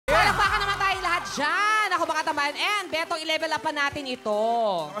naman. And, Betong, i-level up pa natin ito.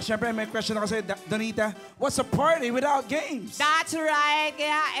 Siyempre, may question ako sa'yo, Donita. What's a party without games? That's right.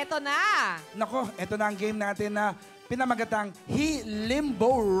 Kaya, eto na. Nako, eto na ang game natin na pinamagatang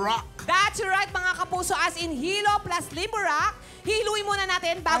Hilimbo Rock. That's right, mga kapuso. As in Hilo plus Limbo Rock, hiluin muna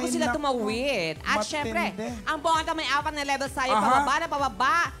natin bago sila tumawid. At syempre, ang bongga may 4 na levels tayo, pababa na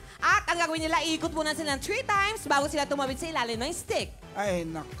pababa. At ang gagawin nila, ikot muna sila 3 times bago sila tumawid sa ilalim ng stick. Ay,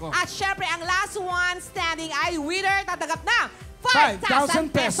 nako. At syempre, ang last one standing ay winner, tatanggap ng 5,000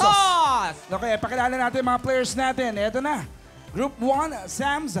 pesos! Okay, pakilala natin mga players natin. Eto na. Group 1,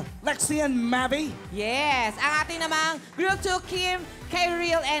 Sams, Lexi, and Mavy. Yes. Ang ating namang Group 2, Kim,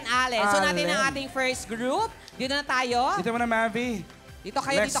 Kyril, and Allen. So natin ang ating first group. Dito na tayo. Dito muna, Mavy. Dito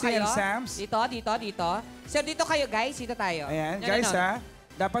kayo, Lexi dito kayo. and Sams. Dito. So dito kayo, guys. Dito tayo. Ayan, guys ha.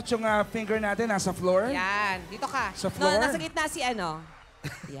 Dapat yung finger natin nasa floor. Yan. Dito ka. Sa floor? No, nasa gitna si ano.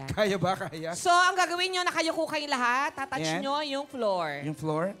 Yan. Kaya ba? Kaya? So, ang gagawin nyo, nakayuko kayong lahat. Tatouch nyo yung floor. Yung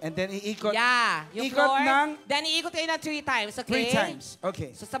floor. And then iikot. Yeah. Yung ikot floor. ng... Then iikot kayo na 3 times, okay? 3 times. Okay.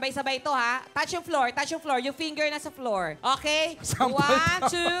 So, sabay-sabay ito, ha? Touch yung floor. Touch yung floor. Yung finger nasa floor. Okay? 1,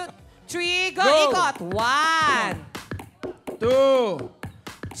 2, 3, go! Ikot. 1.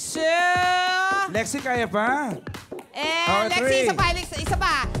 2. Lexi, kaya pa? And Lexi, isa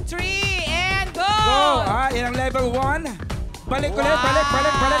pa. 3, and go! Go! Yan ang level 1. Balik ulit, balik.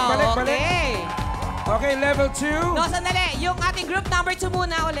 Okay. Okay, level 2. No, sandali. Yung ating group number 2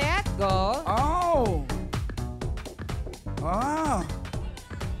 muna ulit. Go.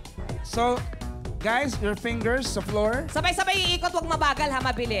 So, guys, your fingers sa floor. Sabay-sabay iikot, huwag mabagal ha,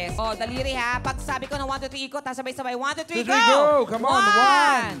 mabilis. Oh, daliri ha. Pag sabi ko ng 1, 2, 3, ikot ha, sabay-sabay. 1, 2, 3, go! Come on,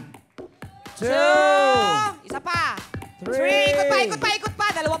 1, 2. Isa pa. 3. Ikot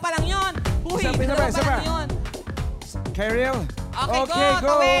pa. Dalawa pa lang yun. Uy, dalawa pa lang yun. Kyril. Okay, go.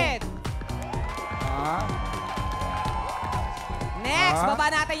 Tawid. Next, baba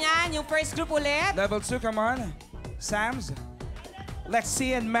natin yan. Yung first group ulit. Level 2, come on. Sams,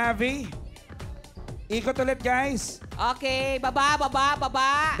 Lexi, and Mavy. Ikot ulit, guys. Okay, baba.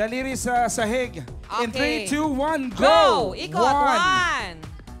 Daliri sa sahig. In 3, 2, 1, go! go! Ikot.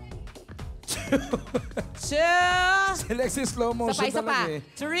 1. 2. Si Lexi slow motion Isa pa. talaga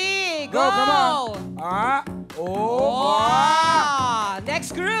eh. 3, go! Come on.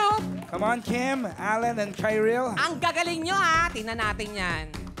 Next group. Come on, Kim, Allen, and Kyril. Ang gagaling nyo ha. Tingnan natin yan.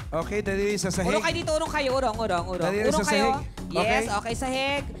 Okay, daliri sa sahig. Urong kayo dito, urong kayo. Daliri Urong sa kayo. sahig. Yes, okay,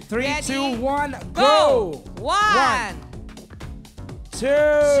 sahig. 3, 2, 1, go! go! 1.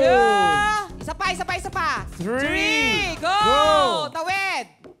 2. Isa pa. 3. Go! Tawid.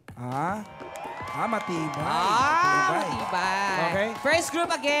 Matibay. Matibay. Okay. First group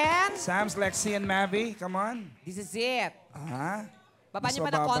again. Sams, Lexi, and Mavy. Come on. This is it. Baba Mas niyo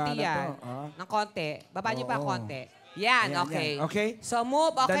pa ng mababa konti na yan. to, Ng konti. Baba niyo pa konti. Yan, okay. Okay. So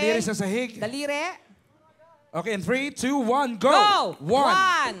move, okay. Daliri sa sahig. Daliri. Okay, in 3, 2, 1, go! Go!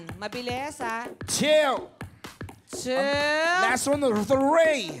 1. Mabilis, ha? 2. 2. Last one, 3.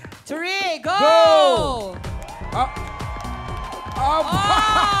 3, go!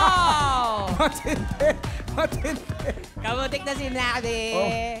 Matindi. Kamutik na sinabi.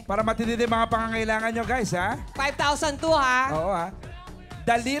 Para matindi din mga pangangailangan nyo, guys, ha? 5,002, ha? Oo, ha?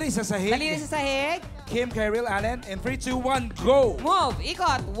 Daliri sa sahig. Daliri sa sahig. Kim, Kyril, Allen. In 3, 2, 1, go! Move.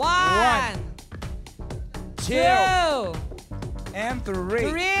 Ikot. 1. 2. And 3.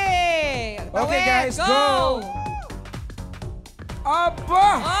 3. Okay, guys, go!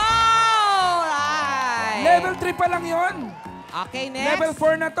 Aba! Alright! Level 3 pa lang yon. Okay, next. Level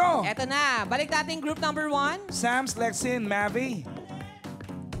 4 na to. Eto na. Balik natin group number 1. Sams, Lexi, and Mavy.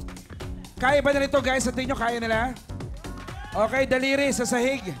 Kaya ba nila ito, guys? Sa tingin nyo, kaya nila? Okay, daliri sa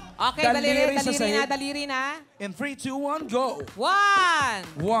sahig. Okay, daliri na. In 3, 2, 1, go!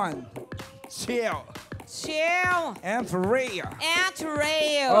 1. 1. Chill. And 3.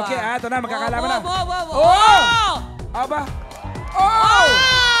 Okay, ito na. Magkakalaman na. Aba!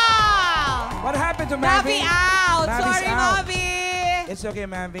 What happened to Mavy? Mavy out! Mavy's Sorry, out. Mavy! It's okay,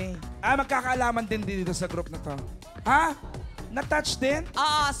 Mavy. Magkakaalaman din dito sa group na to. Ha? Na-touch din?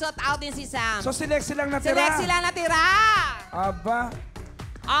 Oo, sort out din si Sam. So, si Lexi lang natira? Si Lexi lang natira! Aba.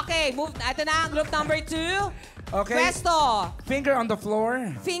 Okay, move. Ito na ang group number 2. Okay. Pwesto. Finger on the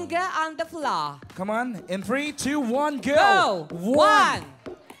floor. Finger on the floor. Come on. In 3, 2, 1, go!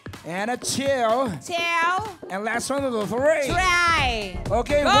 1. And a chill. And last one, 3. Try.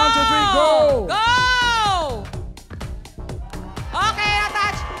 Okay, 1, 2, 3, go! Go! Okay,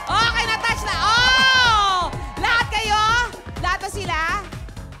 na-touch. Okay, na-touch na. Lahat kayo? Lahat ba sila?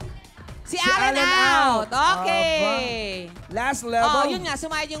 Si Allen out. Okay. Last level. Yun nga.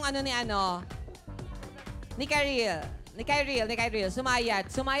 Sumayad yung ano ni ano. Ni Kyril.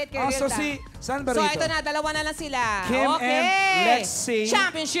 Sumayat Kyril. So saan ba So rito? ito na, dalawa na lang sila. Kim okay. and Lexi.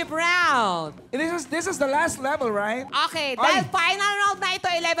 Championship round. This is the last level, right? Okay, dahil final round na ito,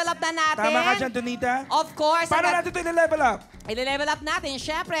 i-level up na natin. Tama ka dyan, Donita. Of course. Paano natin ito i-level up? I-level up natin.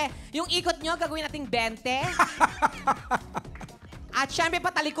 Siyempre, yung ikot nyo, gagawin nating 20. At syempre,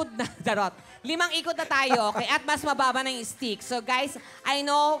 patalikod na. Darot. 5 ikot na tayo, okay? At mas mababa na yung stick. So guys, I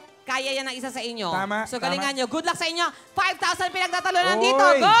know, kaya yan ang isa sa inyo. Tama, so galingan nyo. Good luck sa inyo. 5,000 pinagtatalunan Oy. dito.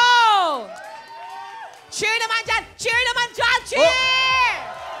 Go! Cheer naman dyan! Cheer naman dyan! Cheer!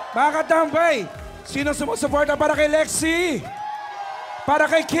 Mga katambay, sino sumusuporta para kay Lexi? Para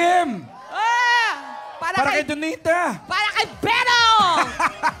kay Kim? Para kay Donita? Para kay Benong!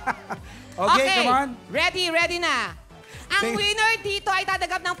 Okay, come on. Ready na. Ang winner dito ay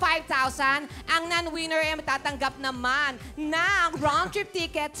tatanggap ng 5,000. Ang non-winner ay tatanggap naman ng round trip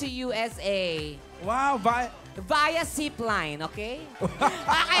ticket to USA. Wow, Via zipline, okay?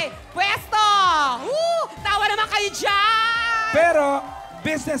 Okay, pwesto! Tawa naman kayo dyan! Pero,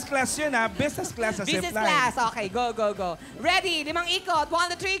 business class yun ha. Business class sa Business zipline. class, okay, go. Ready, 5 ikot.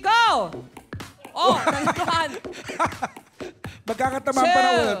 1, 2, 3, go! Oh, nagpan. Magkakatamaan pa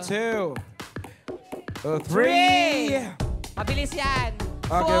ng ulo. 2, 3. Mabilis yan.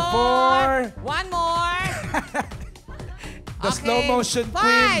 Okay, 4. 1 more. The slow motion 5,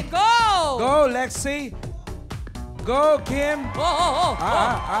 queen. go! Go, Lexi. Go, Kim.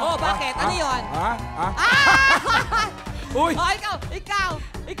 Bakit? Ano yun? Uy!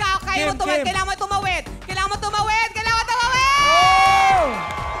 Ikaw, kaya mo tumawid. Kim. Kailangan mo tumawid. Oh!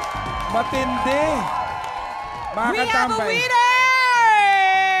 Matindi. Mga We have a katambay. winner!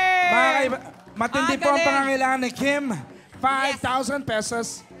 Matindi po ang galing. pangangailangan ni Kim. 5,000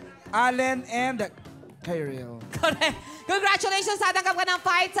 pesos. Allen and Kyril. Correct. Congratulations, tatanggap ka ng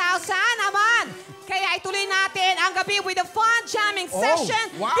 5,000 naman. Kaya ituloy natin ang gabi with a fun jamming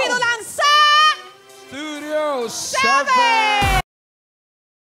session. wow. Dito lang sa Studio 7!